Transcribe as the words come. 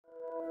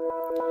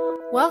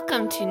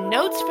Welcome to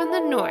Notes from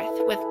the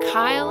North with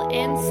Kyle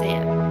and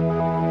Sam.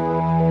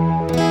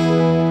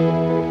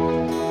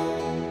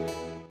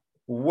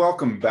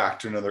 Welcome back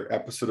to another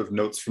episode of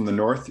Notes from the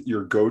North,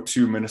 your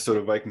go-to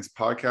Minnesota Vikings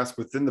podcast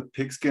within the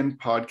Pigskin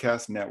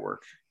Podcast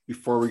Network.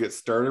 Before we get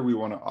started, we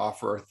want to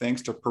offer our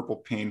thanks to Purple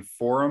Pain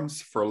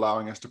Forums for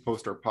allowing us to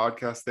post our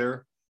podcast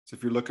there. So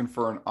if you're looking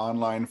for an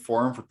online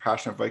forum for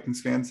passionate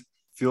Vikings fans,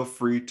 feel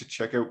free to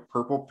check out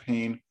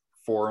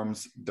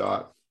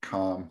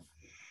purplepainforums.com.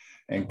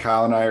 And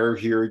Kyle and I are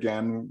here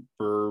again.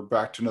 We're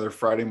back to another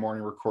Friday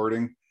morning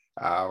recording,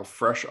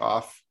 fresh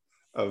off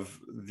of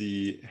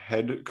the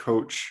head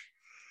coach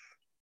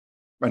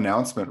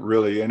announcement,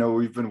 really. I know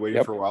we've been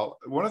waiting for a while.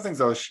 One of the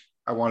things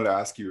I wanted to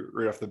ask you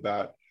right off the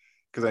bat,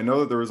 because I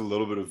know that there was a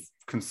little bit of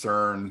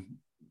concern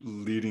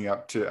leading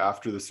up to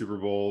after the Super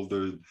Bowl,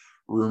 the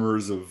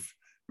rumors of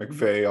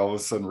McVay all of a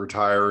sudden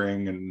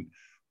retiring and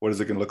what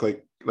is it going to look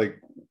like? Like,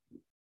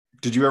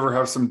 did you ever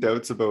have some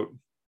doubts about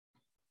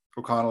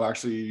O'Connell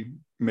actually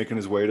making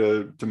his way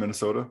to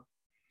Minnesota?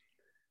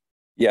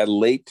 Yeah,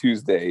 late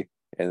Tuesday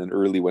and then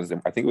early Wednesday.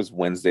 I think it was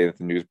Wednesday that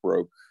the news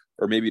broke,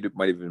 or maybe it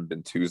might have even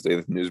been Tuesday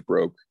that the news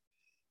broke,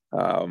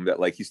 that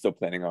like he's still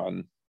planning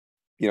on,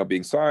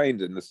 being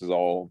signed, and this is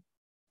all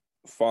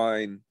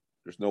fine.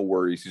 There's no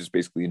worries. He's just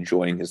basically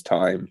enjoying his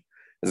time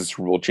as a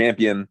Super Bowl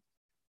champion,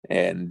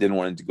 and didn't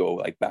want him to go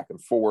like back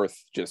and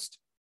forth. Just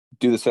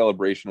do the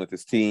celebration with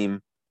his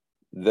team,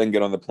 then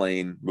get on the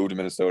plane, move to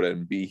Minnesota,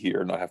 and be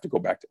here, not have to go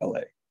back to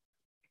LA.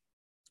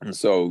 And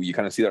so you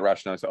kind of see that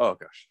rationale. So, oh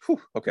gosh,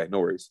 okay, no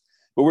worries.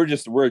 But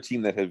we're a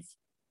team that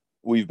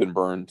we've been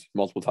burned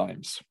multiple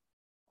times,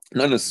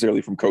 not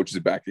necessarily from coaches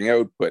backing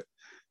out, but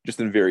just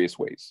in various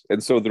ways.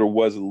 And so there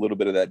was a little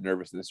bit of that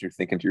nervousness. You're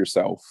thinking to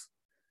yourself,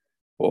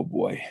 oh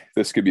boy,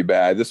 this could be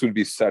bad. This would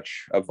be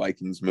such a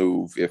Vikings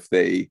move if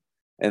they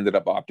ended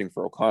up opting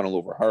for O'Connell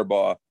over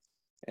Harbaugh,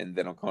 and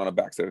then O'Connell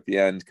backs out at the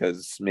end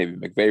because maybe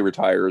McVay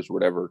retires or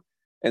whatever.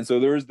 And so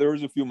there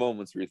was a few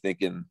moments where you're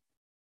thinking,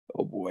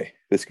 oh boy,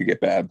 this could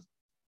get bad.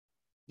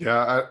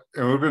 Yeah,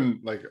 it would have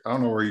been like, I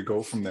don't know where you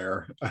go from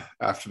there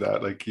after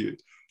that.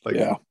 It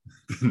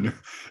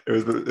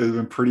was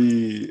been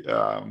pretty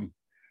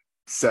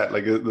set.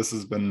 Like it was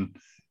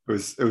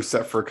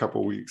set for a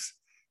couple of weeks.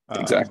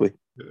 Exactly.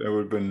 It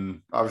would have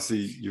been, obviously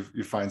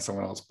you find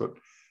someone else, but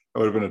it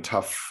would have been a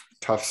tough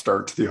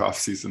start to the off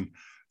season.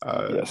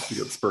 To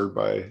get spurred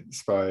by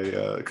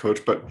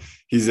coach, but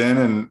he's in,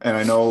 and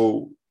I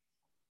know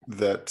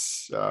that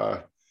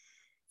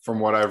from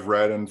what I've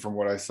read and from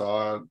what I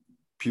saw,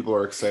 people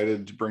are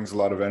excited. It brings a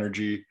lot of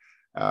energy.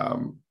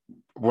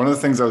 One of the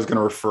things I was going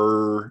to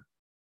refer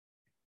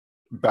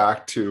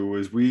back to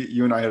was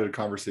you and I had a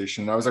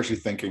conversation, and I was actually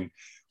thinking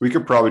we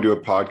could probably do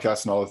a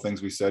podcast and all the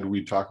things we said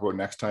we'd talk about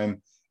next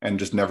time and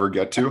just never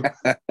get to.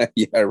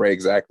 Yeah, right.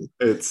 Exactly.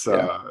 It's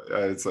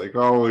like,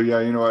 oh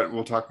yeah, you know what?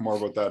 We'll talk more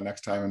about that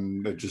next time.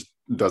 And it just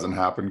doesn't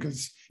happen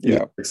because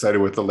you're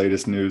excited with the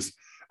latest news.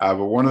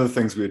 But one of the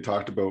things we had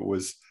talked about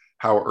was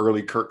how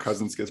early Kirk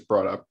Cousins gets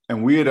brought up.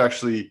 And we had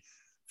actually,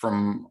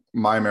 from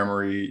my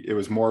memory, it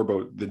was more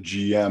about the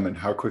GM and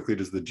how quickly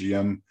does the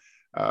GM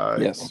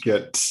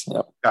get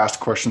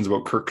asked questions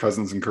about Kirk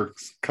Cousins and Kirk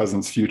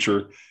Cousins'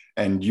 future.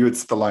 And you had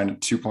set the line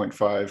at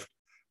 2.5.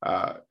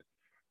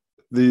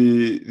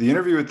 The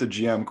interview with the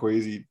GM,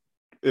 Kwesi,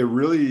 it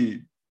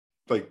really,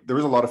 like, there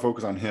was a lot of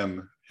focus on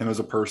him as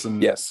a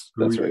person. Yes,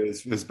 that's right.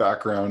 His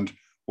background,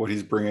 what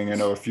he's bringing. I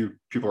know a few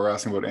people are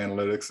asking about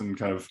analytics and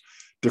kind of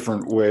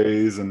different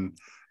ways. And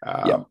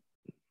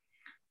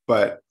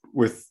but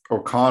with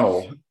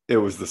O'Connell, it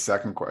was the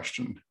second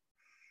question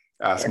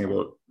asking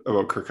about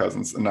Kirk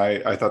Cousins. And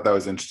I thought that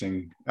was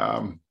interesting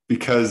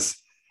because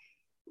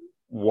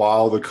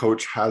while the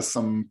coach has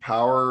some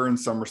power and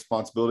some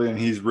responsibility, and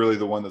he's really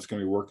the one that's going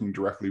to be working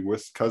directly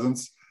with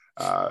Cousins,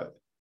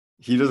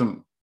 he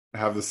doesn't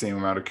have the same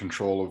amount of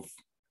control of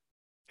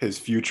his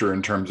future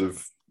in terms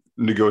of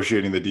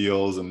negotiating the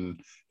deals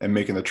and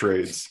making the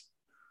trades.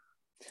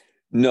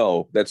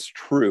 No, that's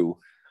true.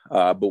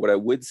 But what I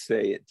would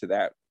say to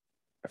that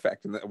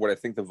effect, and what I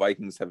think the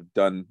Vikings have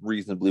done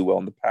reasonably well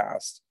in the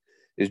past,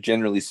 is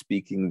generally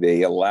speaking,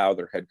 they allow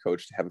their head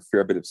coach to have a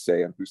fair bit of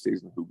say on who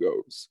stays and who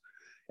goes.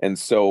 And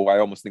so I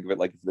almost think of it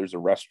like if there's a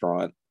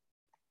restaurant,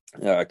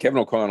 Kevin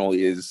O'Connell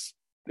is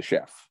the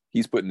chef.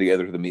 He's putting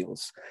together the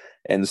meals.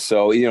 And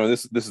so,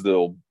 this is the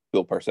old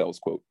Bill Parcells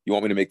quote. You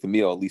want me to make the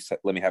meal, at least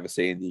let me have a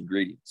say in the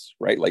ingredients,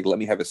 right? Like, let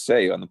me have a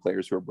say on the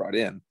players who are brought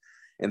in.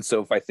 And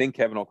so if I think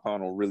Kevin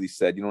O'Connell really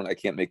said, you know what, I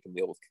can't make the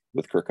meal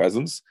with Kirk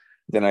Cousins,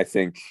 then I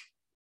think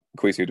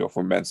Kwesi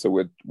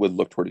Adofo-Mensah would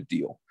look toward a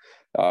deal.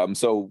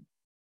 So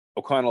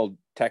O'Connell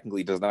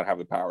technically does not have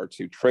the power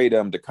to trade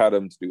him, to cut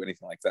him, to do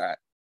anything like that.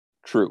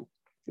 True.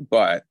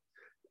 But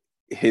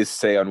his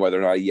say on whether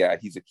or not,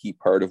 he's a key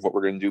part of what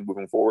we're going to do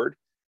moving forward,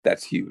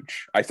 that's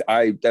huge.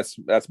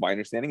 That's my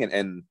understanding.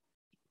 And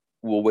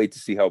we'll wait to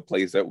see how it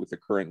plays out with the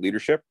current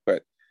leadership.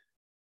 But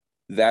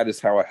that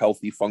is how a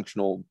healthy,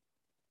 functional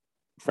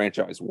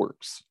franchise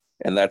works.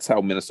 And that's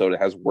how Minnesota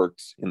has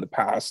worked in the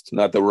past.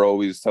 Not that we're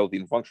always healthy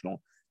and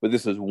functional, but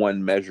this is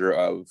one measure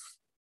of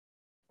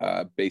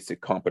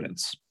basic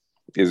competence.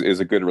 Is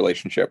a good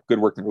relationship, good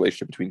working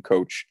relationship between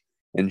coach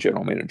and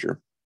general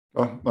manager.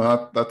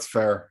 Well, that's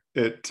fair.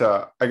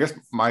 I guess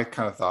my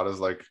kind of thought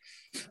is like,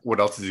 what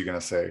else is he going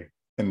to say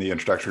in the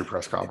introductory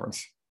press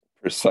conference?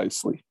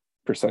 Precisely.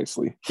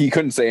 He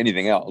couldn't say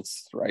anything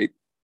else, right?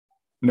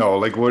 No,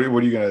 like what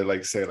are you gonna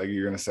like say? Like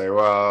you're gonna say,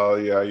 well,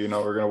 yeah,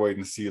 we're gonna wait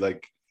and see.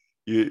 Like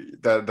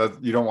that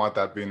you don't want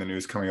that being the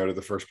news coming out of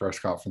the first press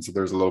conference that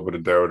there's a little bit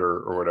of doubt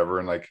or whatever,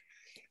 and like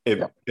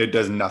it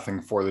does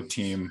nothing for the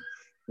team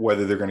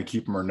whether they're going to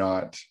keep him or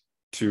not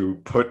to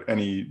put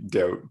any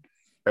doubt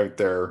out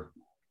there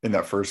in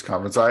that first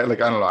conference. I don't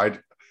know.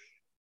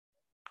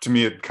 To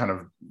me,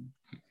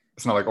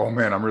 it's not like, oh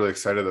man, I'm really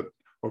excited that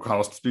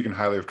O'Connell's speaking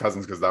highly of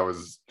Cousins, because that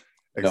was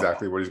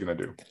exactly what he's going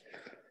to do.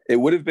 It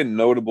would have been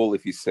notable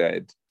if he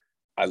said,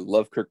 I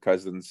love Kirk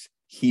Cousins.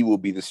 He will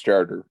be the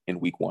starter in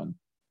week 1.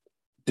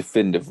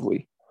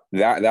 Definitively.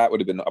 That would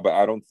have been, but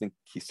I don't think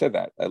he said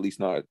that, at least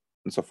not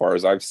insofar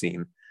as I've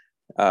seen.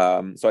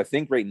 So I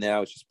think right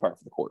now it's just par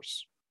for the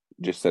course.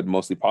 Just said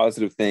mostly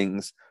positive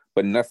things,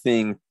 but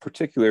nothing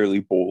particularly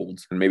bold.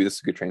 And maybe this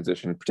is a good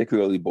transition,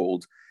 particularly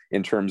bold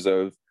in terms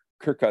of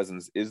Kirk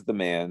Cousins is the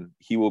man.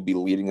 He will be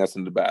leading us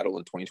into battle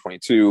in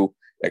 2022.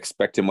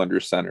 Expect him under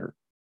center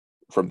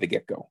from the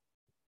get-go.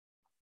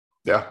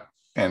 Yeah.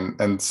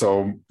 And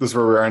so this is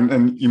where we are.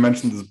 And you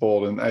mentioned this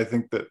bold, and I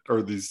think that,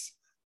 or these,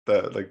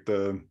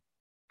 the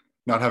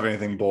not have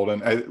anything bold.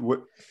 And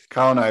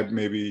Kyle and I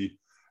maybe,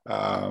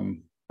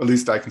 at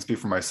least I can speak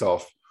for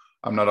myself.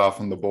 I'm not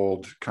often the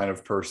bold kind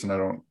of person. I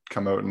don't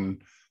come out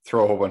and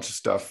throw a whole bunch of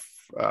stuff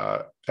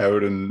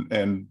out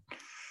and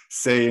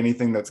say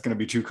anything that's going to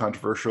be too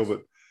controversial.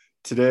 But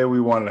today we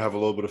wanted to have a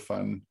little bit of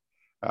fun.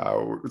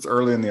 It's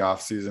early in the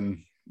off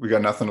season. We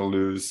got nothing to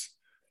lose.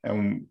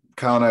 And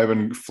Kyle and I have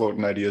been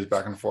floating ideas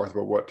back and forth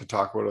about what to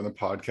talk about on the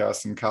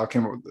podcast. And Kyle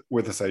came up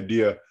with this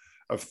idea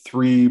of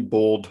 3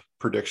 bold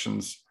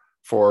predictions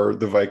for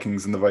the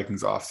Vikings in the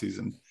Vikings off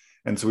season.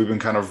 And so we've been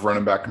kind of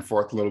running back and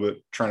forth a little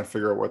bit, trying to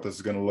figure out what this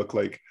is going to look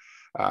like.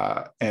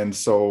 And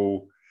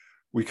so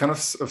we kind of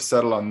have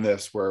settled on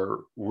this, where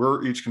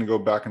we're each going to go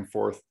back and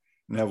forth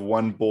and have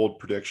one bold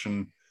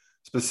prediction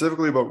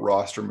specifically about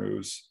roster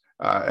moves.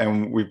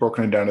 And we've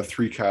broken it down to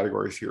 3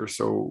 categories here.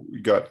 So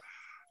we got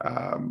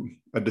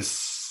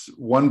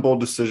one bold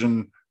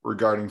decision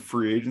regarding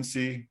free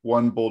agency,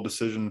 one bold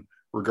decision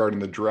regarding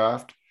the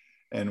draft,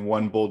 and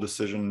one bold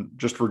decision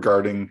just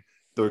regarding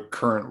the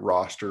current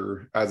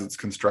roster as it's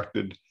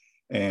constructed.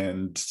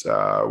 And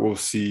we'll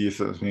see if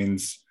that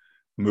means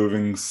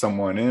moving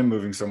someone in,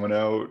 moving someone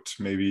out,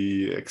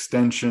 maybe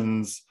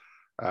extensions.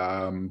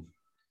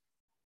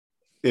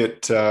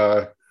 It's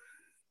going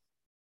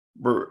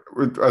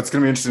to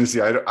be interesting to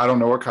see. I don't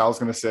know what Kyle's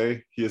going to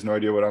say. He has no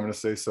idea what I'm going to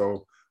say.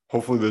 So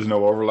hopefully there's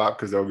no overlap,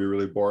 because that would be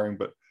really boring.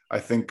 But I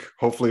think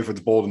hopefully if it's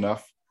bold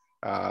enough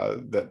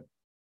that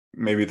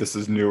maybe this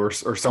is new, or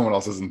someone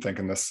else isn't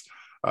thinking this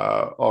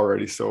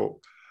already. So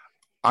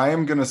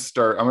I'm going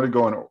to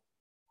go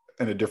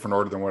in a different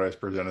order than what I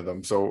presented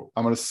them. So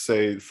I'm going to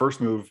say the first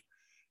move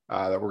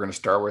that we're going to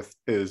start with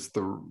is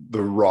the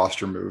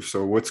roster move.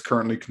 So what's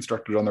currently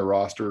constructed on the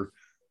roster,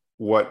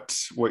 what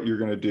you're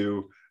going to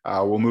do.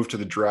 We'll move to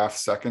the draft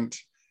second,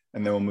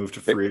 and then we'll move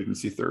to free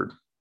agency third.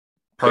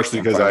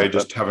 Partially because I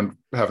just haven't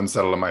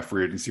settled on my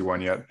free agency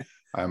one yet.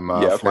 I'm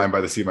flying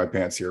by the seat of my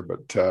pants here.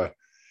 But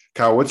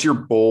Kyle, what's your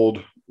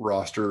bold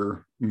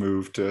roster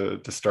move to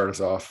start us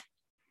off?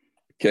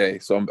 Okay,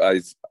 so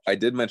I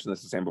did mention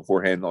this to Sam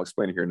beforehand, and I'll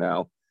explain it here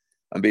now.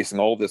 I'm basing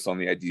all of this on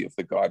the idea of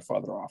the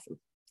Godfather offer.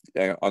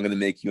 I'm going to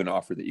make you an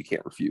offer that you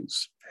can't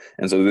refuse.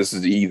 And so this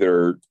is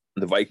either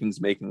the Vikings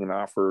making an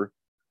offer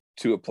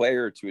to a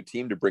player, to a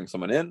team to bring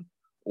someone in,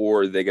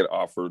 or they get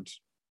offered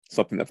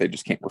something that they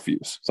just can't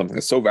refuse, something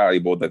that's so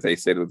valuable that they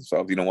say to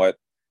themselves, you know what,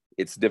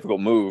 it's a difficult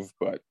move,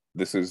 but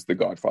this is the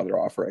Godfather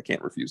offer. I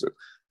can't refuse it.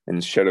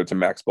 And shout out to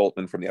Max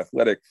Boltman from The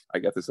Athletic. I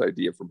got this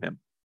idea from him.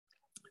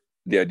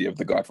 The idea of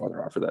the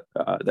Godfather offer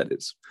that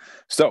is.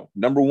 So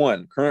number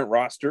 1, current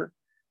roster,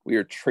 we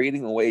are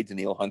trading away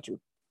Danielle Hunter,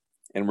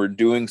 and we're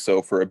doing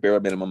so for a bare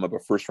minimum of a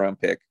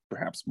first-round pick,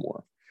 perhaps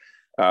more.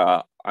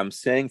 I'm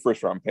saying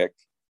first-round pick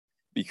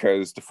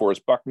because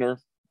DeForest Buckner,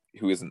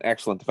 who is an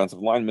excellent defensive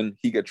lineman,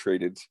 he got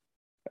traded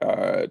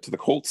to the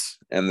Colts,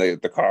 and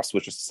the cost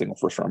was just a single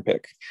first-round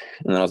pick.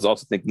 And then I was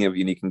also thinking of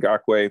Yannick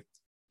Ngakoue.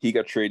 He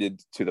got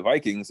traded to the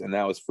Vikings, and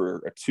that was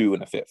for a 2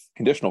 and a 5th,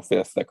 conditional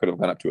 5th that could have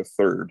gone up to a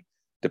 3rd,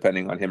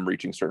 depending on him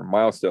reaching certain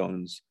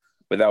milestones.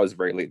 But that was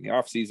very late in the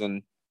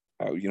offseason,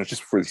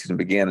 just before the season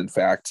began, in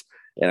fact.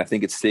 And I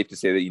think it's safe to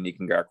say that Yannick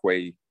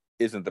Ngakoue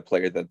isn't the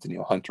player that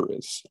Danielle Hunter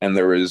is. And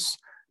there is,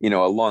 a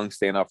long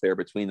standoff there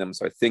between them.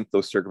 So I think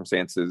those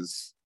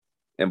circumstances,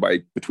 and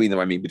by between them,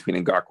 I mean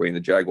between Ngakoue and the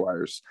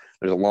Jaguars,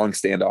 there's a long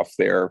standoff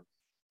there.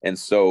 And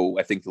so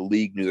I think the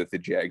league knew that the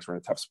Jags were in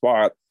a tough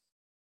spot,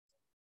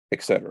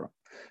 etc.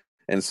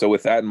 And so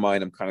with that in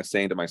mind, I'm kind of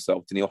saying to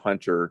myself, Danielle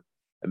Hunter,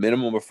 a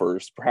minimum of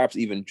first, perhaps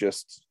even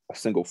just a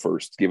single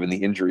first, given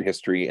the injury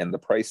history and the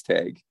price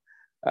tag.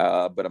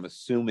 But I'm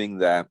assuming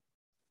that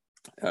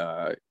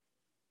the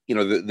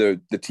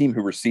team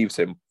who receives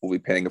him will be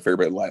paying a fair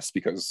bit less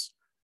because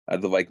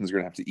the Vikings are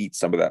going to have to eat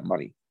some of that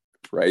money,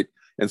 right?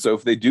 And so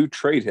if they do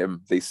trade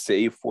him, they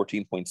save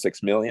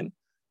 14.6 million,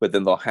 but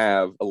then they'll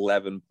have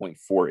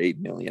 11.48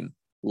 million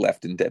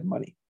left in dead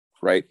money,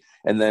 right?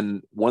 And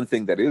then one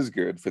thing that is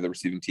good for the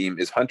receiving team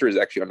is Hunter is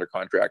actually under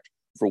contract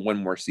for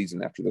one more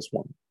season after this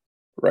one,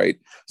 right?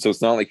 So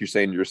it's not like you're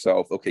saying to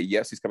yourself, okay,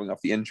 yes, he's coming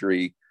off the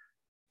injury,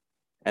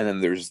 and then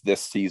there's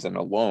this season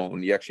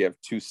alone. You actually have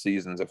 2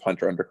 seasons of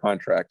Hunter under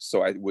contract.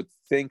 So I would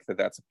think that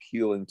that's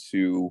appealing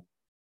to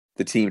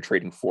the team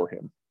trading for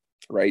him,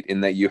 right?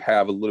 In that you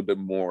have a little bit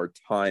more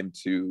time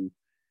to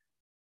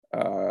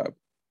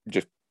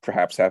just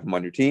perhaps have him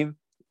on your team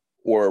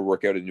or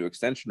work out a new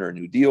extension or a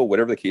new deal,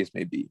 whatever the case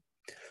may be.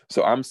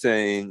 So I'm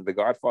saying the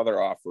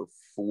Godfather offer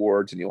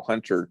for Danielle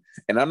Hunter,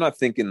 and I'm not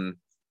thinking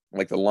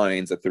like the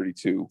Lions at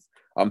 32.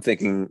 I'm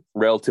thinking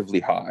relatively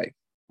high,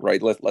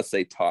 right? Let's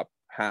say top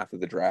half of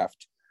the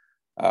draft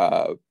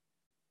for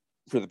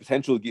the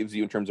potential it gives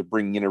you in terms of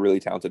bringing in a really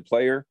talented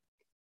player,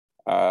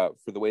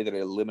 for the way that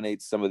it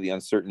eliminates some of the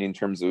uncertainty in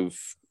terms of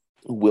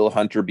will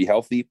Hunter be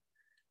healthy,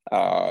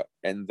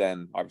 and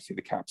then obviously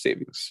the cap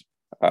savings.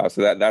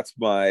 So that's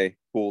my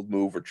bold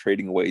move for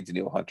trading away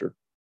Danielle Hunter.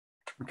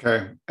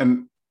 Okay,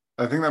 and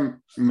I think that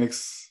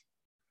makes,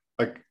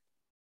 like,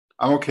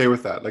 I'm okay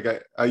with that.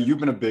 Like, I you've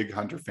been a big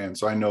Hunter fan,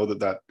 so I know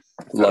that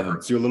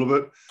hurts you a little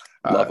bit.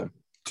 Love him.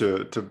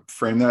 To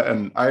frame that,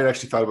 and I had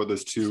actually thought about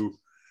this too.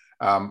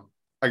 I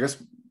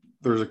guess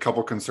there's a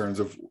couple concerns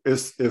of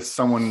if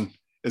someone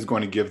is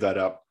going to give that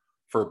up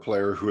for a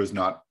player who has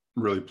not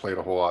really played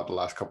a whole lot the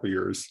last couple of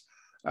years.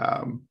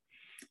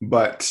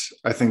 But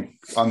I think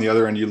on the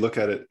other end, you look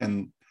at it,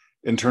 and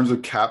in terms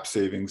of cap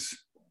savings,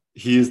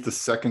 he is the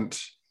second.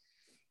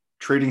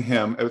 Trading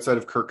him outside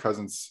of Kirk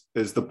Cousins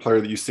is the player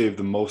that you save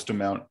the most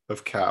amount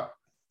of cap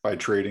by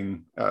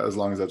trading, as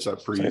long as that's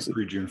at pre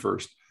June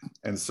 1st.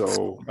 And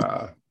so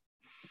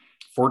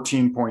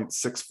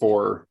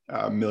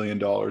 $14.64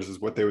 million is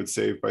what they would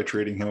save by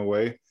trading him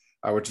away,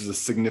 which is a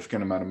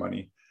significant amount of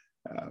money,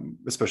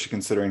 especially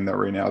considering that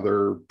right now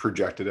they're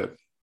projected at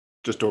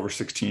just over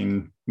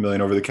 16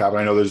 million over the cap. And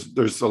I know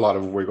there's a lot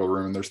of wiggle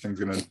room and there's things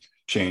going to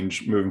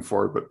change moving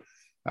forward, but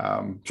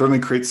certainly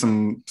create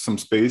some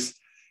space,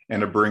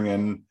 and to bring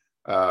in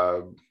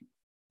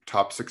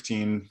top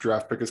 16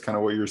 draft pick is kind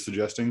of what you were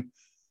suggesting.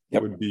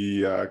 Yep. It would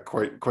be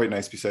quite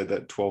nice beside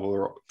that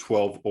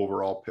 12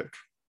 overall pick.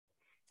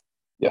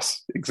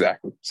 Yes,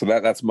 exactly. So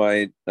that's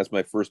my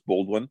first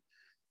bold one.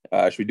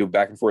 Should we do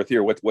back and forth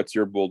here? What's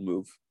your bold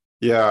move?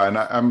 Yeah, and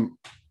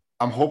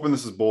I'm hoping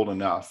this is bold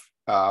enough.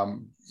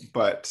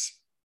 But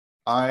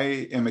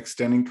I am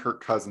extending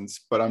Kirk Cousins,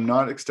 but I'm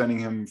not extending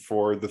him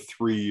for the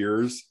 3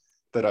 years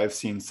that I've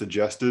seen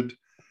suggested.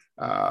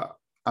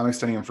 I'm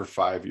extending him for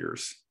 5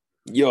 years.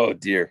 Yo,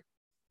 dear.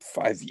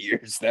 5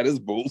 years. That is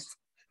bold.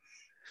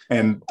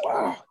 And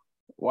wow.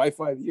 Why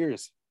 5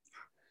 years?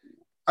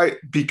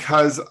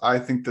 Because I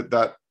think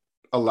that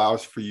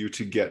allows for you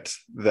to get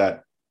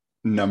that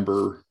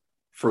number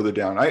further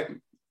down. I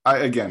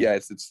again.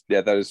 Yes,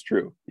 that is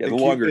true. Yeah, the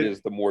longer it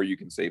is, the more you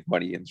can save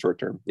money in the short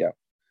term. Yeah.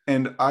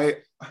 And I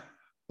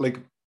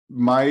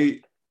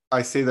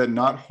say that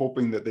not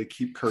hoping that they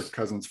keep Kirk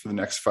Cousins for the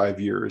next 5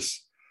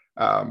 years.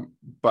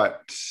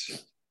 But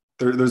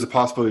there's a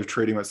possibility of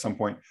trading him at some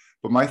point.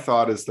 But my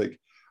thought is, like,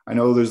 I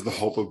know there's the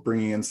hope of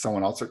bringing in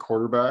someone else at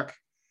quarterback.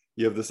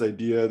 You have this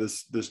idea,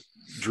 this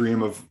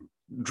dream of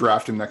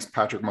drafting next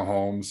Patrick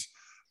Mahomes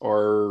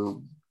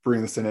or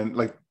bringing this in, and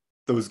like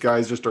those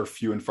guys just are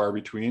few and far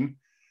between.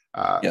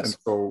 Yes. And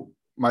so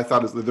my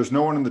thought is that there's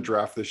no one in the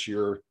draft this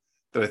year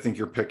that I think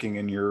you're picking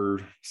and you're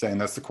saying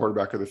that's the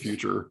quarterback of the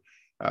future.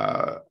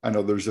 I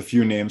know there's a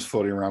few names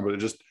floating around, but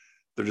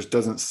there just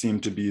doesn't seem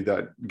to be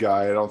that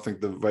guy. I don't think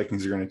the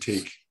Vikings are going to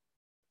take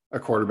a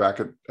quarterback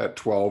at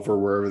 12 or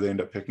wherever they end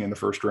up picking in the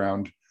first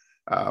round.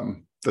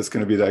 That's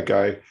going to be that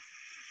guy.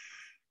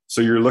 So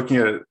you're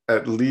looking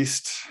at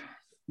least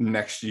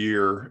next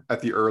year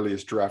at the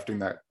earliest drafting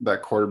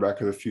that quarterback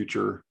of the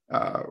future,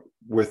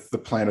 with the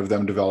plan of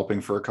them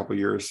developing for a couple of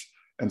years.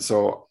 And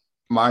so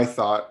my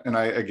thought, and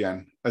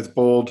as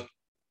bold,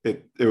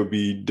 it would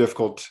be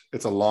difficult.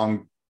 It's a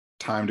long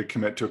time to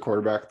commit to a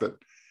quarterback that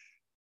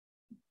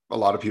a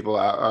lot of people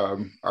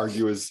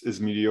argue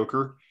is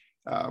mediocre.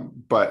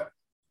 But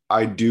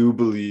I do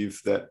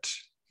believe that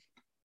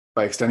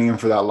by extending him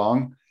for that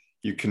long,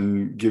 you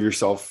can give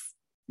yourself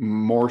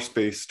more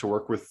space to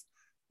work with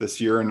this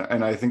year.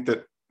 And I think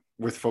that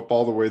with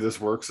football, the way this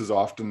works is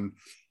often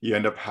you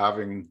end up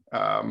having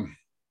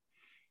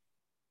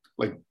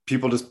like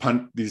people just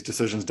punt these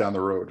decisions down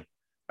the road,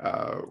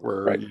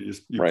 where right. you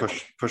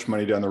push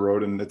money down the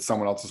road and it's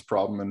someone else's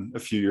problem in a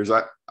few years.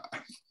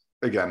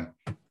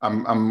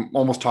 I'm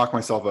almost talking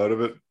myself out of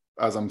it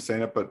as I'm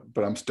saying it,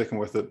 but I'm sticking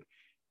with it.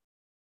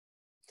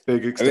 I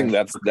think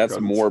that's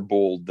more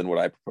bold than what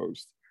I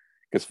proposed,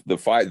 because the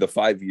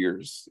 5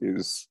 years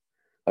is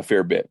a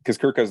fair bit, because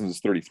Kirk Cousins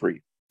is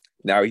 33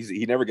 now.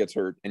 He never gets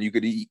hurt, and you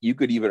could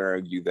even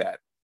argue that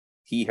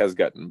he has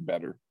gotten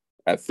better.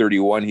 At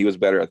 31, he was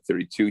better. At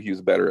 32, he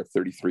was better. At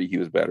 33, he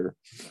was better.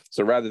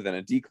 So rather than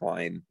a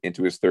decline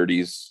into his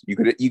 30s, you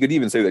could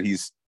even say that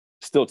he's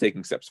still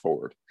taking steps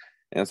forward.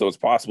 And so it's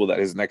possible that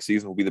his next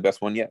season will be the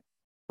best one yet,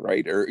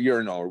 right? Or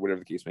whatever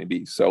the case may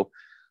be. So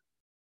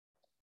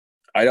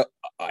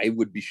I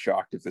would be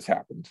shocked if this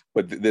happened,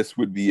 but this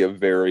would be a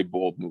very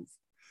bold move.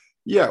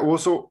 Yeah, well,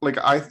 so like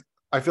I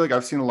feel like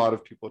I've seen a lot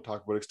of people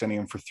talk about extending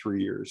him for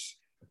 3 years,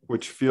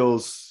 which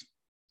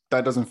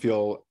doesn't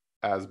feel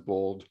as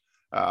bold.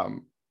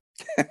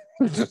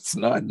 It's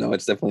not. No,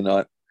 it's definitely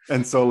not.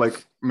 And so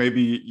like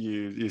maybe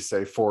you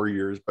say 4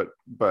 years, but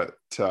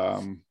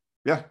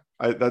yeah,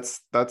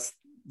 that's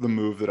the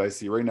move that I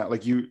see right now.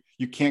 Like you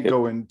can't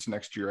go into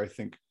next year, I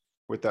think,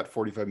 with that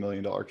 $45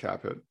 million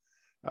cap hit.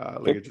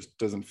 Like it just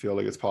doesn't feel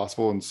like it's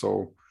possible. And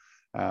so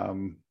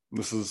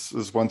this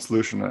is one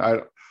solution.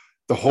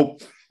 The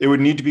hope, it would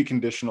need to be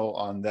conditional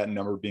on that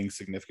number being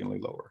significantly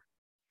lower.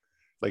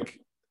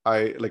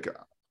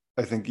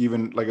 I think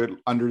even like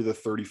under the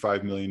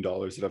 $35 million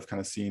that I've kind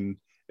of seen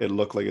it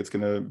look like it's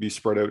going to be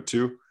spread out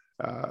to,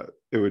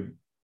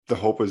 the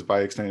hope is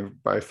by extending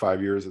by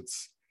 5 years,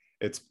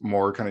 it's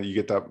more kind of, you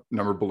get that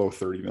number below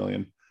 30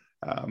 million.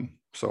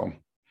 So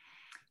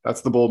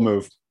that's the bold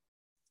move.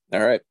 All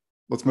right.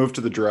 Let's move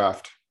to the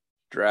draft.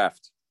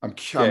 I'm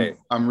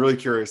really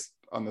curious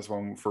on this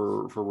one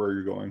for where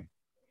you're going.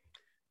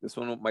 This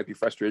one might be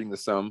frustrating to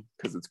some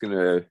because it's going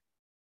to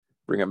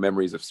bring up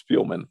memories of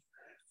Spielman,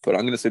 but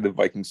I'm going to say the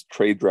Vikings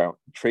trade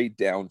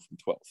down from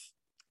 12th,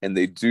 and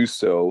they do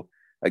so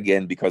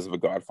again because of a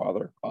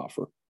Godfather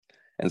offer.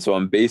 And so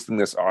I'm basing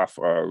this off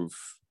of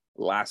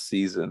last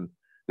season.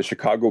 The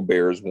Chicago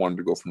Bears wanted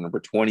to go from number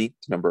 20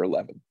 to number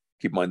 11.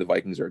 Keep in mind the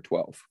Vikings are at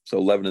 12, so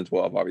 11 and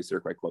 12 obviously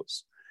are quite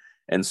close.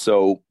 And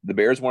so the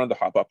Bears wanted to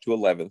hop up to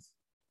 11th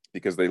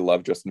because they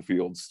loved Justin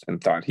Fields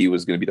and thought he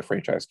was going to be the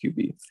franchise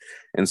QB.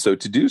 And so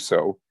to do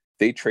so,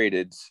 they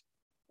traded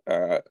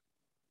the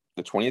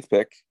 20th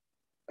pick,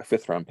 a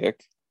 5th round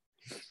pick,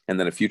 and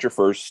then a future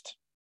first,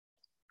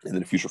 and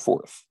then a future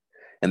 4th.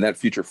 And that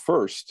future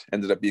first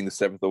ended up being the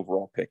 7th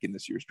overall pick in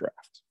this year's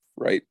draft,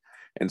 right?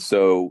 And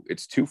so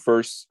it's 2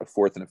 firsts, a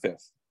 4th, and a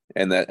 5th.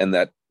 And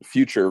that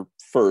future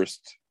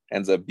first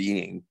ends up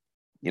being,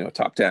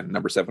 top 10,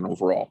 number 7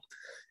 overall.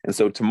 And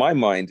so to my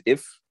mind,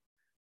 if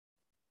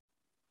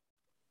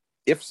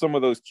some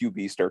of those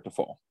QBs start to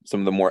fall,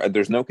 some of the more,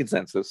 there's no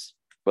consensus,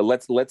 but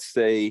let's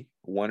say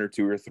 1 or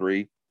 2 or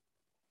 3,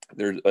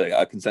 there's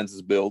a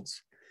consensus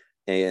builds,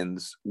 and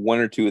 1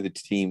 or 2 of the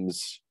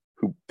teams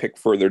who pick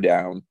further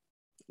down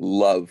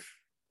love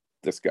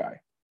this guy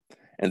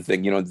and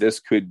think, this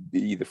could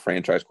be the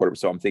franchise quarterback.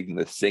 So I'm thinking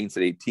the Saints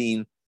at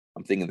 18.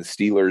 I'm thinking the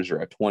Steelers are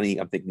at 20.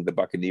 I'm thinking the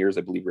Buccaneers,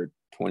 I believe, are at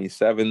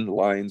 27. The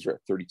Lions are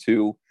at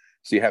 32.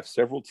 So you have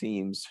several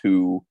teams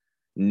who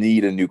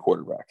need a new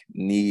quarterback,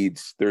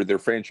 needs their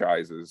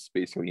franchises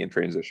basically in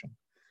transition,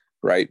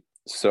 right?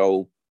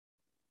 So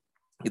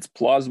it's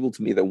plausible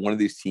to me that one of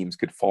these teams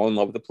could fall in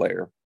love with the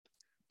player,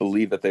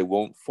 believe that they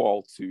won't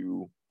fall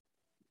to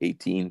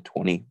 18,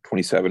 20,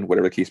 27,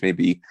 whatever the case may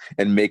be,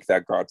 and make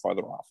that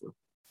Godfather offer,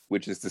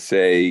 which is to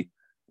say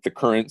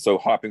so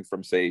hopping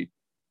from,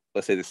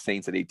 let's say the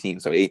Saints at 18,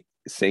 so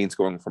Saints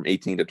going from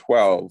 18 to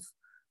 12,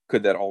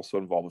 could that also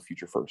involve a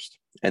future first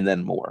and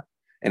then more?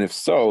 And if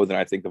so, then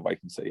I think the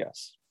Vikings say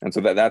yes. And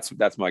so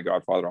that's my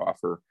Godfather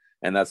offer.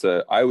 And that's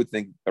I would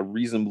think a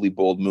reasonably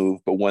bold move,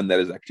 but one that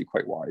is actually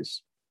quite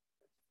wise.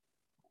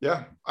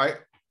 Yeah,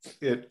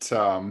 it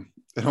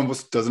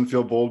almost doesn't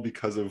feel bold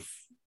because of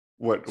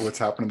what's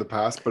happened in the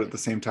past, but at the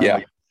same time,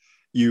 like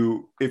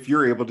if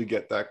you're able to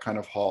get that kind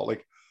of haul,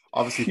 like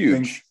obviously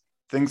huge.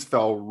 Things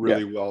fell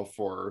really well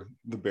for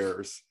the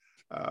Bears,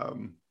 for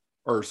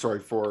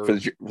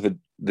the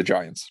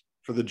Giants.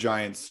 For the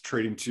Giants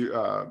trading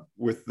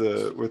with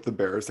the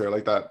Bears there,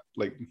 like that,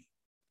 like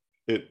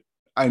it.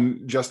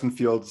 And Justin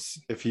Fields,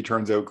 if he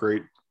turns out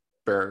great,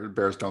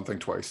 Bears don't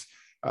think twice.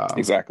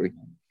 Exactly,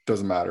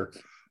 doesn't matter.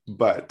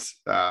 But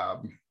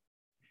that's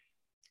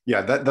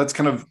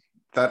kind of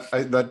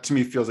that to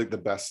me feels like the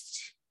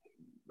best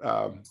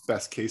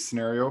case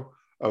scenario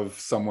of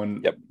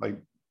someone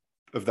like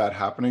of that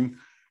happening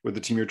with the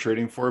team you're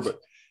trading for. But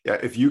yeah,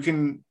 if you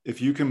can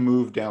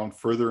move down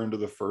further into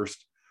the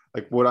first,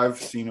 like what I've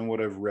seen and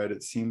what I've read,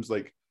 it seems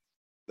like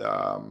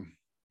kind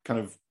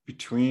of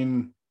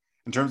between,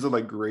 in terms of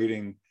like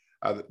grading,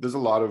 there's a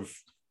lot of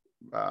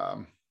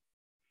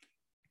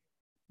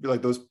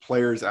like those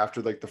players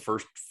after like the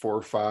first 4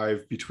 or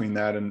 5 between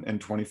that and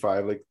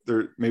 25, like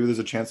there's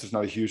a chance there's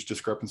not a huge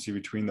discrepancy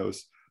between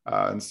those.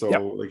 And so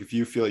like if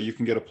you feel like you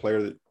can get a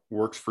player that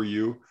works for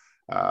you,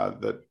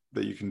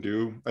 that you can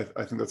do, I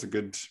think that's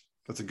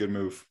a good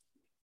move.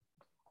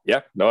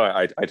 Yeah, no,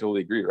 I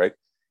totally agree. Right.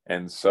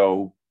 And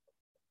so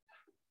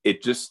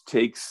it just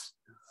takes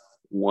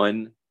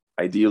one,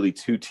 ideally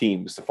 2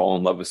 teams to fall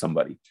in love with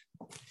somebody.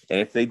 And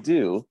if they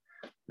do,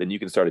 then you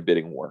can start a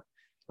bidding war,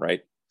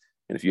 right?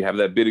 And if you have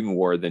that bidding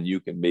war, then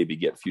you can maybe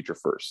get future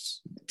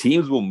firsts.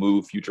 Teams will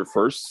move future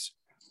firsts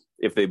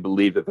if they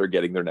believe that they're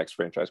getting their next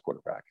franchise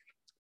quarterback.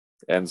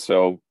 And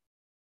so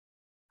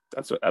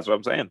that's what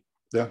I'm saying.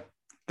 Yeah,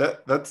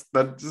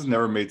 that just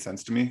never made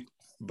sense to me,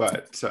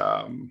 but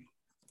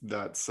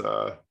that's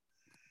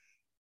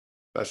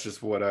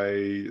just what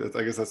I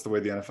guess that's the way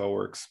the NFL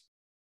works.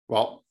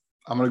 Well,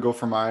 I'm gonna go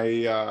for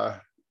my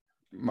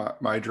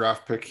my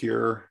draft pick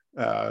here,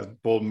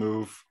 bold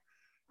move,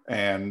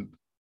 and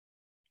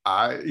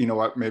you know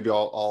what, maybe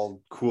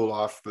I'll cool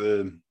off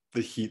the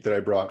heat that I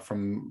brought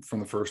from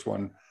the first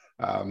one.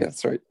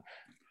 That's right.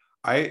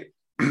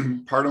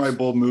 Part of my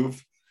bold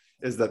move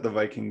is that the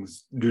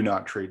Vikings do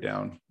not trade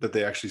down, that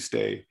they actually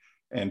stay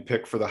and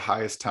pick for the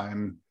highest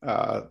time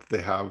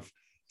they have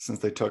since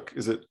they took,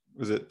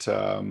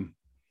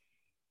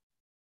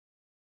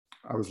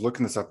 I was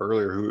looking this up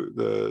earlier,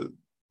 who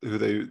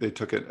they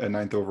took it at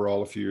 9th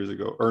overall a few years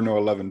ago, or no,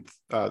 11th.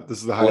 This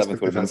is the highest pick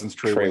they've had since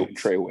Trey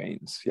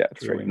Waynes. Yeah,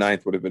 that's right.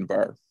 9th would have been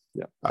Barr.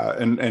 Yeah.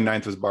 And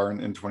 9th was Barr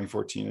in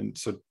 2014. And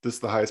so this is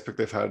the highest pick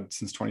they've had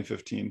since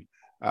 2015.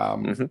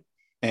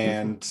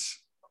 And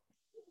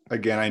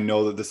again, I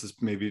know that this is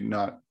maybe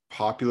not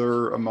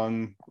popular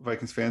among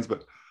Vikings fans,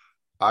 but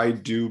I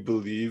do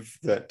believe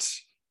that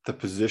the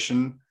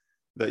position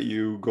that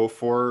you go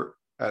for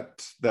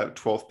at that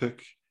 12th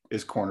pick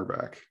is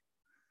cornerback.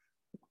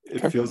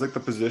 It feels like the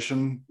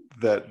position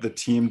that the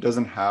team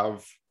doesn't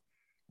have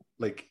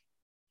like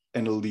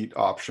an elite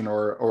option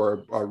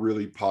or a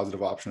really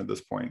positive option at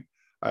this point.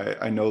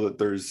 I know that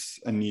there's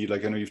a need,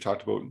 like I know you've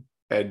talked about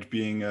edge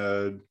being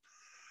a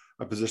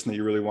position that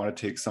you really want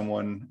to take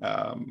someone.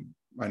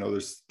 I know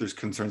there's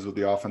concerns with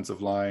the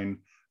offensive line.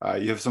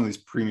 You have some of these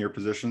premier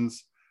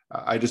positions.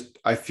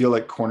 I feel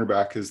like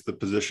cornerback is the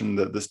position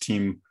that this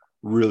team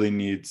really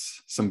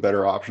needs some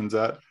better options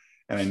at.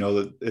 And I know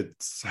that it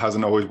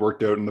hasn't always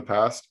worked out in the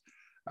past,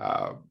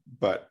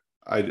 but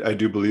I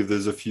do believe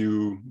there's a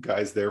few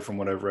guys there from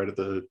what I've read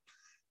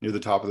near the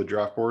top of the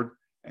draft board.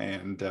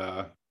 And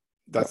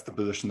that's the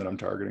position that I'm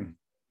targeting.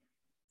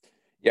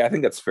 Yeah, I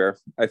think that's fair.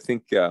 I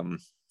think,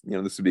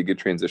 this would be a good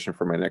transition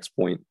for my next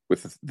point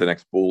with the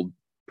next bold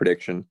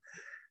prediction.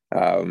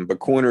 But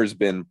corner has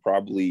been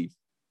probably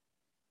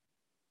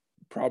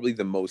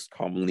the most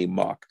commonly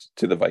mocked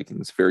to the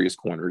Vikings, various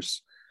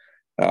corners.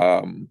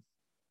 And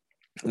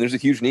there's a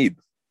huge need.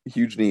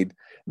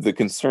 The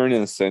concern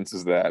in a sense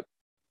is that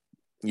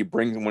you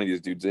bring one of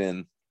these dudes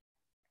in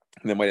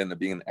and they might end up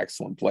being an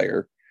excellent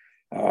player.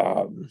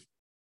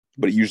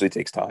 But it usually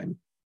takes time.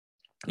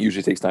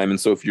 And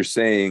so if you're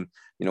saying,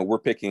 we're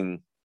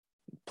picking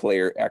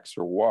player X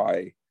or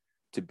Y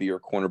to be our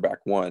cornerback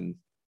one,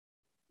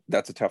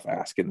 that's a tough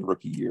ask in the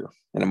rookie year.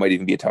 And it might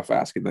even be a tough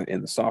ask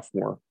in the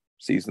sophomore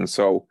season.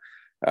 So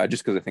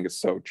just because I think it's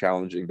so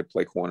challenging to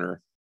play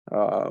corner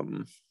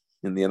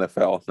in the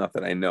NFL, not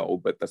that I know,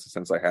 but that's the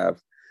sense I have.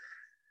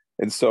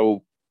 And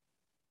so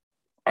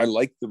I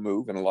like the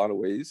move in a lot of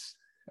ways.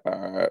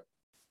 But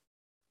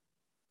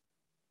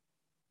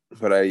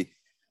I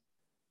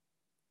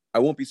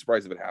won't be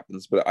surprised if it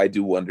happens, but I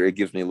do wonder. It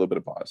gives me a little bit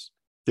of pause.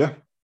 Yeah,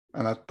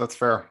 and that's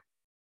fair.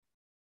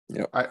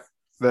 Yeah.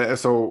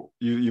 So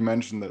you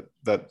mentioned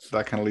that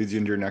kind of leads you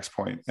into your next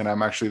point, and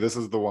this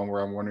is the one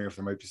where I'm wondering if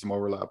there might be some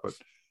overlap,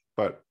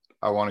 but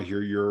I want to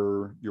hear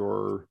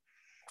your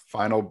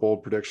final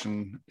bold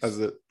prediction as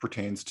it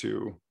pertains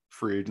to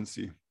free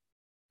agency.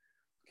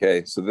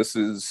 Okay, so this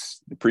is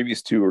the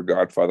previous two are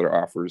Godfather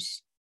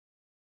offers.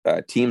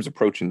 Teams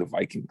approaching the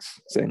Vikings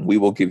saying, we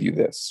will give you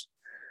this.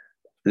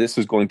 This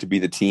is going to be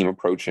the team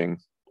approaching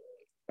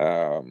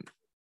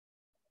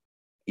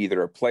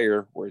either a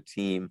player or a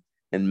team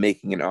and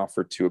making an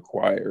offer to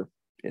acquire,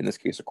 in this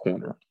case,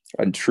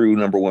 a true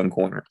number one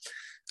corner.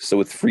 So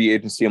with free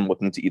agency, I'm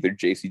looking to either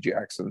J.C.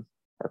 Jackson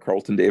or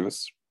Carlton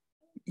Davis,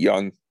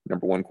 young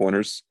number one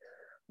corners,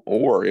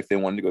 or if they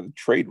wanted to go the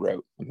trade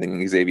route, I'm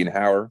thinking Xavier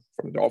Howard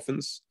from the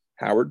Dolphins,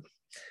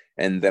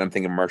 and then I'm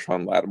thinking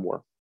Marshawn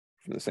Lattimore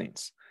from the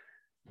Saints.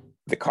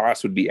 The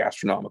cost would be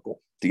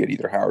astronomical to get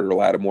either Howard or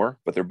Lattimore,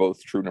 but they're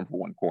both true number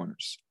one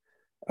corners.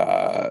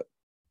 But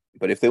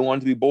if they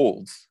wanted to be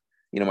bold,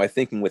 my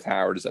thinking with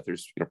Howard is that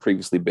there's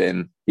previously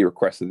been, he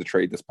requested the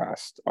trade this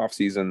past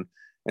offseason,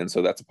 and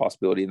so that's a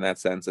possibility in that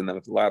sense. And then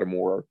with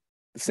Lattimore,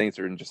 the Saints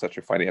are in just such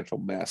a financial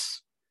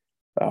mess.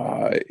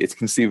 It's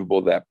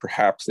conceivable that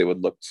perhaps they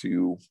would look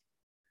to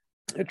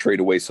trade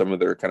away some of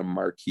their kind of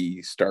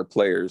marquee star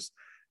players,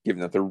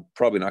 given that they're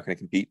probably not going to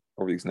compete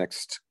over these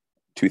next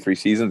 2-3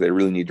 seasons. They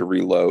really need to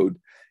reload.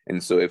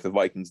 And so if the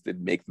Vikings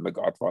did make them a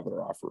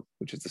Godfather offer,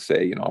 which is to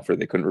say an offer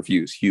they couldn't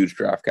refuse, huge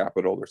draft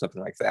capital or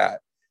something like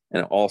that,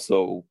 and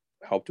also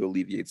help to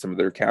alleviate some of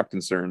their cap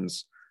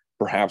concerns,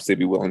 perhaps they'd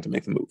be willing to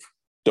make the move.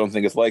 Don't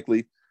think it's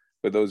likely,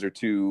 but those are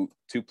two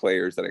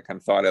players that I kind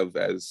of thought of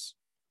as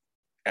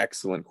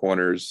excellent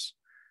corners,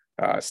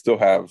 still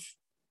have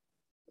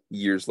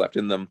years left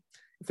in them.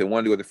 If they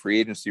wanted to go the free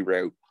agency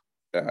route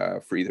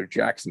for either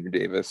Jackson or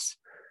Davis,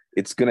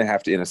 it's going to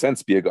have to, in a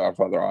sense, be a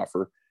Godfather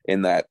offer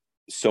in that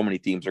so many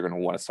teams are going to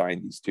want to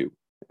sign these two.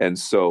 And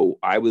so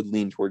I would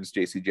lean towards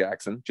J.C.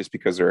 Jackson just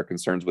because there are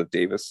concerns with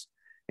Davis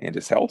and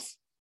his health.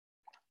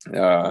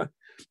 But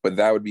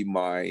that would be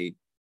my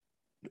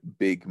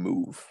big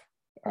move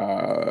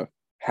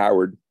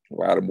Howard,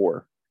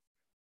 Lattimore,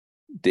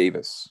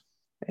 Davis,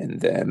 and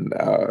then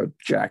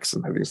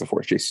Jackson. I think it's the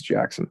fourth, J.C.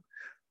 Jackson.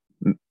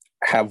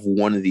 Have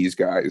one of these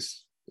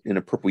guys in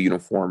a purple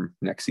uniform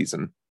next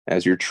season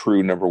as your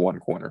true number one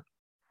corner.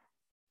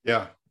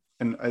 Yeah,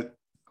 and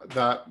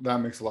that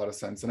makes a lot of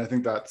sense. And I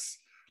think that's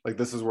like,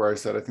 this is where I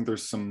said I think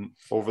there's some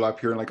overlap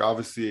here. And like,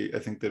 obviously, I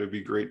think that it'd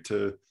be great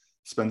to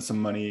spend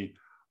some money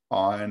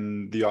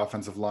on the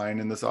offensive line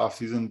in this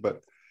offseason,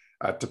 but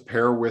to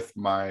pair with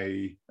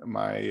my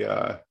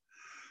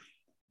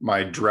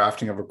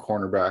drafting of a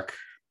cornerback,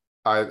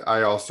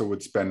 I also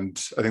would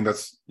spend, I think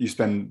that's, you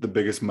spend the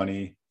biggest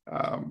money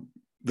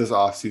this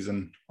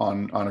offseason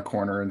on a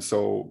corner. And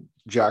so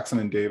Jackson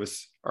and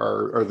Davis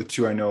are the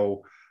two I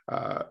know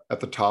at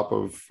the top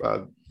of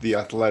the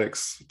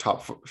Athletics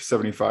top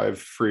 75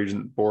 free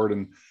agent board.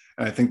 And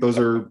I think those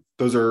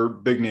are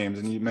big names.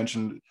 And you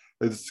mentioned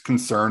this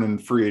concern in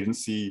free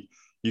agency,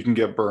 you can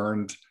get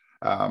burned.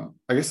 I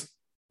guess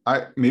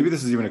maybe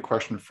this is even a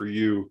question for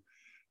you.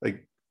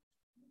 Like,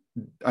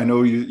 I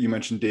know you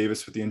mentioned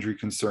Davis with the injury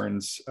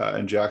concerns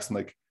and Jackson.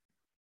 Like,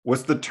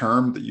 what's the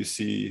term that you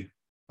see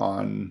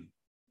on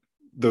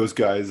those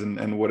guys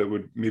and what it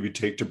would maybe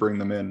take to bring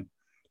them in?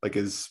 Like,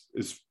 is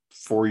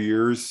 4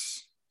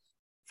 years,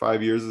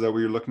 5 years, is that what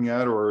you're looking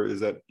at? Or is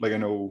that, like, I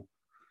know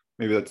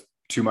maybe that's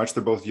too much.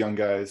 They're both young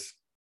guys.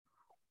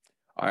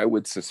 I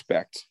would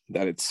suspect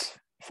that it's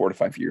 4 to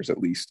 5 years at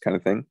least, kind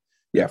of thing.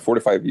 Yeah, 4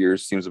 to 5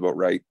 years seems about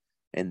right.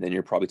 And then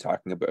you're probably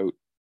talking about,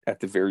 at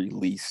the very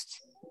least,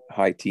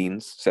 high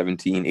teens,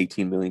 17,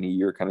 18 million a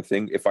year kind of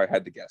thing. If I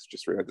had to guess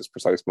just right at this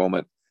precise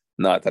moment,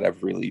 not that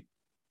I've really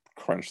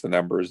crunched the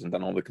numbers and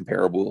done all the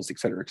comparables, et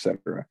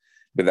cetera,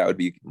 but that would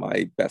be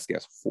my best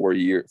guess. 4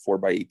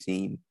 by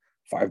 18,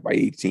 5 by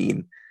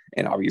 18.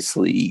 And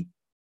obviously,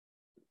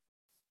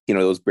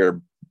 those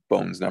bare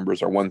bones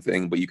numbers are one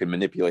thing, but you can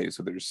manipulate it.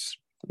 So there's,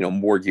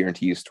 more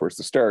guarantees towards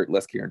the start,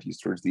 less guarantees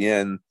towards the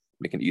end,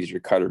 make it easier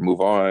to cut or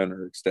move on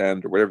or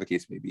extend or whatever the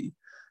case may be.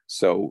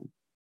 So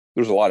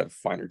there's a lot of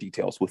finer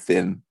details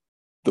within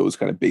those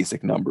kind of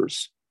basic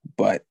numbers.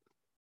 But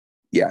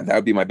yeah, that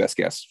would be my best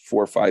guess.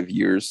 4 or 5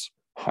 years,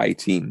 high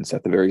teens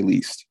at the very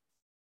least.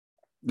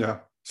 Yeah.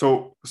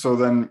 So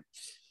then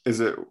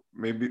is it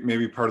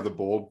maybe part of the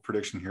bold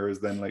prediction here is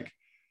then, like,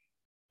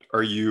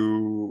 are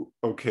you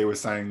okay with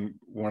signing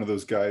one of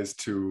those guys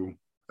to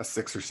a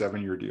 6 or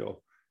 7 year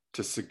deal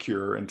to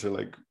secure and to,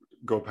 like,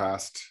 go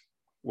past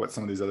what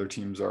some of these other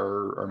teams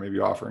are maybe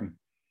offering?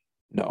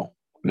 No,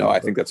 I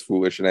think that's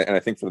foolish. And I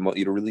think for the most,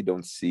 you really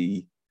don't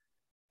see,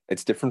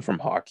 it's different from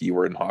hockey,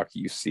 where in hockey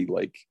you see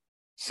like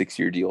 6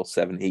 year deals,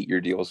 7, 8 year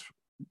deals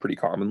pretty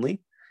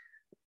commonly.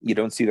 You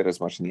don't see that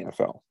as much in the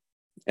NFL.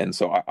 And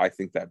so I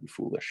think that'd be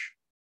foolish.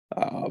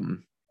 I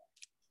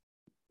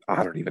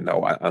don't even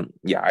know. I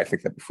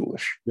think that'd be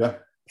foolish. Yeah.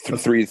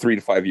 3 to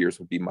 5 years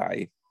would be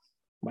my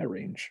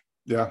range.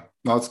 Yeah,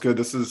 no, it's good.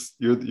 This is,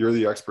 you're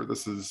the expert.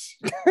 This is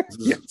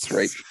yeah, that's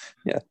right.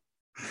 Yeah,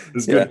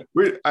 it's good.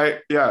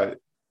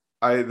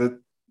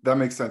 That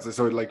makes sense.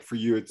 So, like, for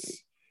you,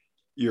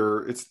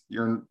 you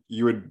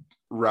would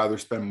rather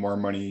spend more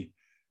money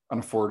on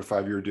a 4 to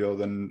 5 year deal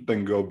than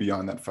go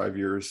beyond that 5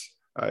 years,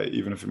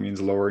 even if it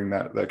means lowering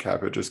that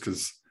cap hit, just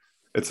because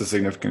it's a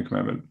significant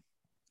commitment.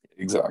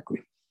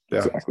 Exactly. Yeah.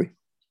 Exactly.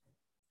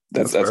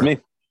 That's me.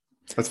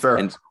 That's fair.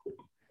 And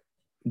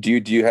do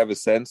you have a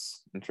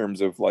sense in terms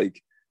of,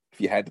 like,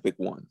 if you had to pick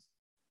one,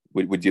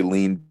 would you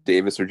lean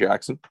Davis or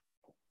Jackson?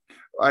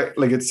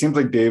 It seems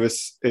like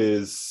Davis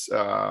is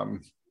I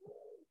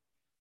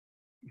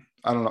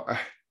don't know.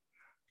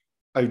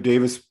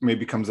 Davis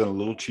maybe comes in a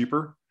little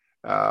cheaper.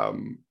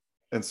 And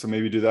so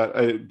maybe do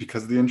that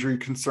because of the injury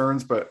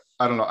concerns, but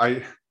I don't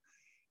know.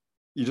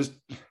 You just,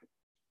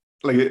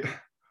 like,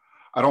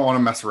 I don't want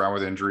to mess around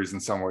with injuries in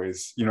some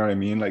ways. You know what I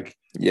mean? Like,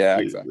 yeah,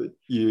 exactly.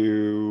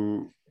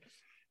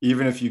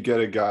 Even if you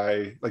get a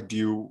guy, like, do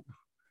you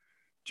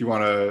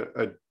want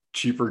a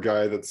cheaper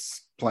guy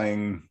that's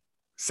playing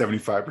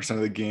 75%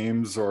 of the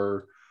games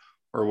or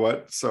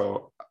what?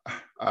 So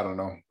I don't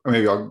know.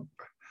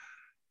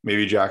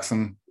 Maybe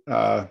Jackson.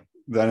 Then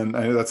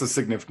that's a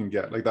significant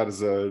get. Like, that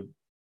is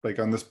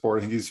on this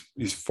board, I think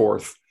he's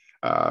fourth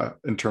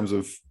in terms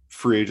of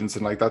free agents,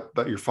 and like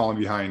that you're falling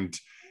behind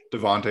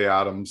Devontae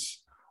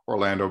Adams,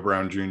 Orlando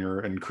Brown Jr.,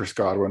 and Chris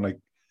Godwin. Like,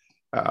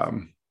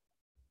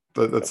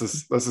 that's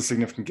a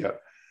significant get.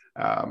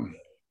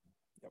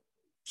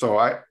 So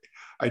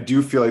I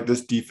do feel like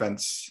this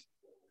defense,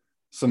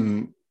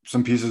 some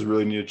pieces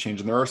really need to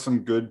change, and there are some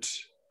good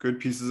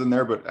pieces in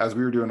there. But as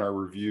we were doing our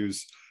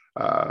reviews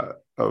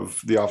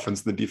of the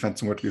offense and the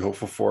defense and what to be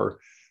hopeful for,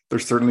 there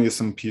certainly is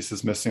some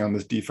pieces missing on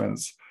this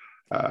defense.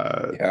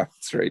 Yeah,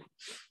 that's right.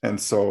 And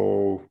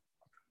so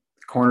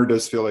corner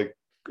does feel like,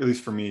 at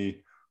least for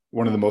me,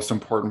 one of the most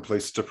important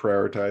places to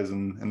prioritize,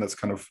 and that's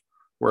kind of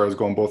where I was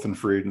going, both in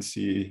free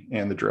agency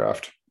and the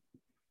draft.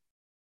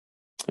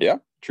 Yeah,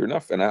 true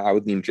enough. And I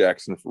would lean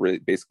Jackson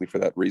basically for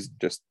that reason,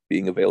 just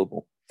being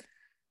available.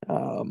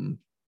 So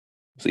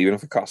even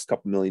if it costs a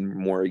couple million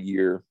more a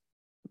year,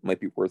 might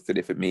be worth it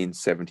if it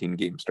means 17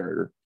 game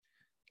starter.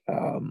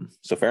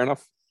 So fair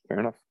enough.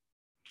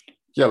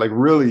 Yeah, like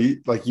really,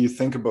 like you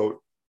think about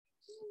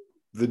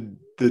the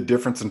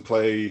difference in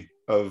play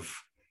of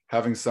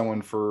having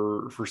someone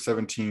for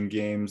 17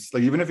 games.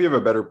 Like even if you have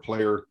a better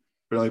player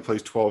but only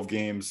plays 12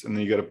 games, and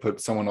then you got to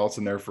put someone else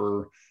in there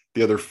for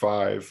the other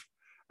 5.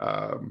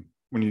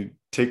 When you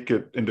take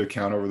it into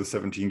account over the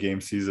 17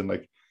 game season,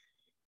 like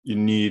you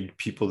need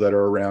people that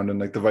are around, and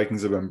like the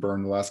Vikings have been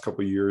burned the last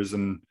couple of years,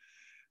 and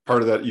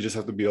part of that you just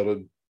have to be able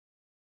to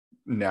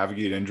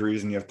navigate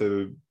injuries, and you have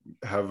to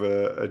have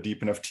a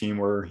deep enough team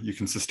where you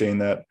can sustain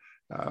that.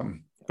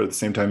 But at the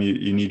same time,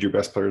 you need your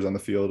best players on the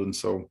field, and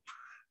so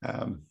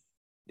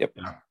yep,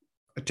 yeah,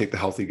 I take the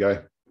healthy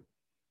guy.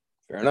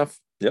 Fair enough.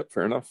 Yep,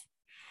 fair enough.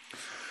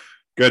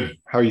 Good.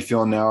 How are you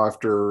feeling now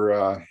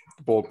after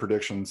bold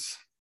predictions?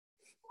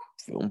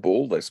 Feeling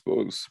bold, I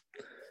suppose.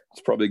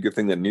 It's probably a good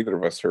thing that neither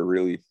of us are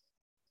really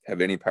have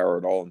any power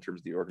at all in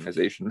terms of the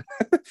organization.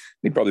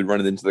 We'd probably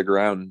run it into the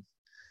ground.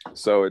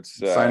 So it's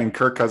signing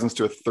Kirk Cousins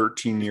to a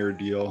 13-year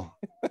deal.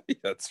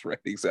 That's right.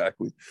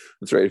 Exactly.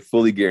 That's right.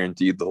 Fully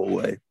guaranteed the whole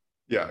way.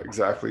 Yeah,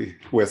 exactly.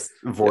 With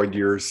void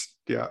years.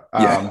 Yeah.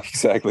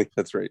 Exactly.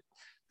 That's right.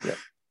 Yeah.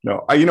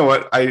 No, you know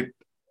what?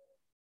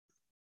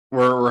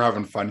 We're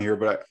having fun here,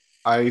 but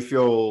I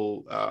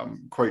feel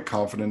quite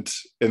confident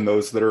in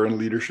those that are in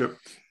leadership.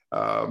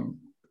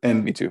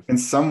 And me too. In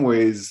some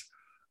ways,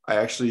 I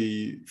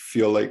actually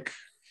feel like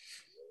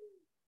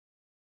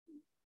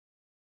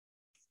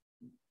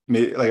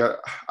I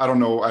don't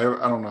know. I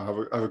don't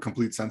know. I have a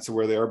complete sense of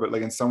where they are, but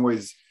like in some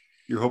ways,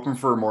 you're hoping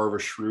for more of a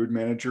shrewd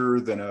manager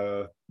than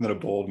a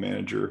bold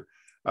manager.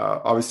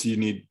 Obviously, you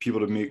need people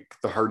to make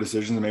the hard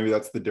decisions, and maybe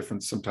that's the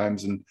difference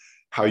sometimes in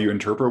how you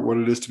interpret what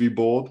it is to be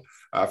bold.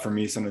 For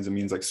me, sometimes it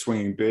means like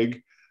swinging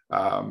big,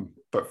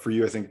 but for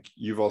you, I think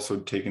you've also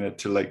taken it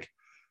to like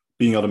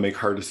being able to make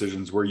hard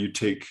decisions where you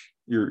take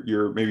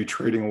you're maybe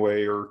trading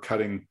away or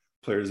cutting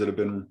players that have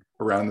been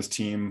around this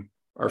team,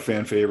 are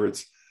fan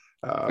favorites.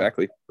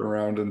 Exactly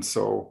around, and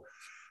so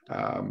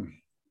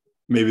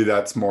maybe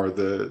that's more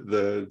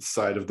the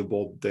side of the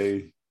bold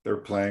they're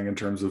playing in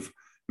terms of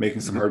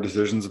making some hard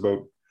decisions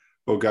about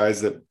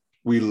guys that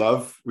we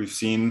love. We've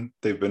seen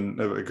they've been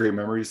great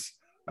memories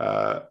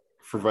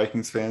for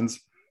Vikings fans,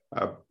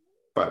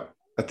 but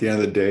at the end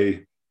of the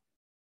day,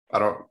 I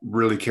don't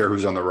really care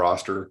who's on the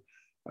roster.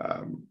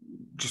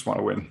 Just want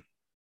to win.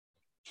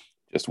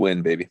 Just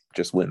win, baby.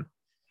 Just win.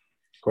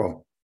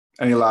 Cool.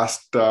 Any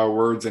last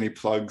words? Any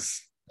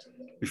plugs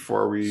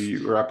before we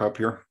wrap up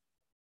here?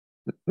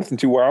 Nothing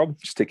too wild.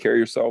 Just take care of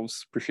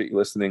yourselves. Appreciate you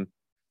listening.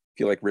 If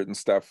you like written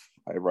stuff,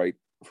 I write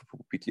for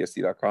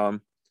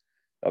PTSD.com.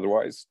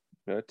 Otherwise,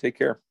 take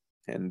care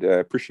and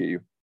appreciate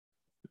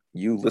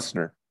you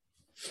listener.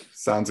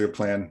 Sounds like a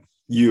plan.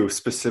 You,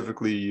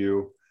 specifically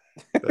you,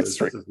 that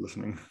is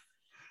listening.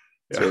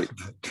 Yeah, right.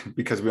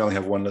 Because we only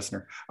have one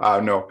listener.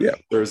 No, yeah.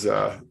 We're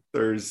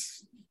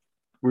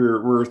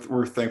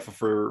thankful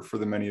for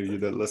the many of you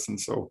that listen.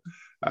 So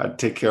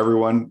take care,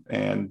 everyone,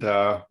 and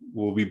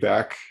we'll be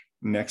back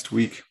next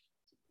week.